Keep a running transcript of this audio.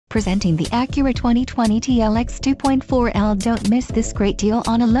Presenting the Acura 2020 TLX 2.4L. Don't miss this great deal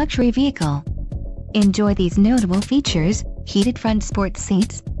on a luxury vehicle. Enjoy these notable features: heated front sports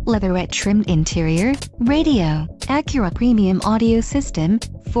seats, leatherette trimmed interior, radio, Acura premium audio system,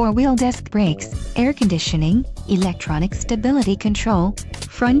 4-wheel disc brakes, air conditioning, electronic stability control,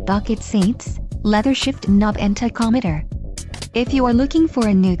 front bucket seats, leather shift knob and tachometer. If you are looking for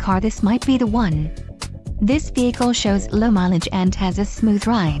a new car, this might be the one. This vehicle shows low mileage and has a smooth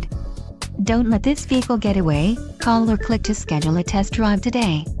ride. Don't let this vehicle get away. Call or click to schedule a test drive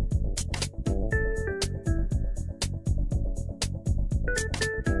today.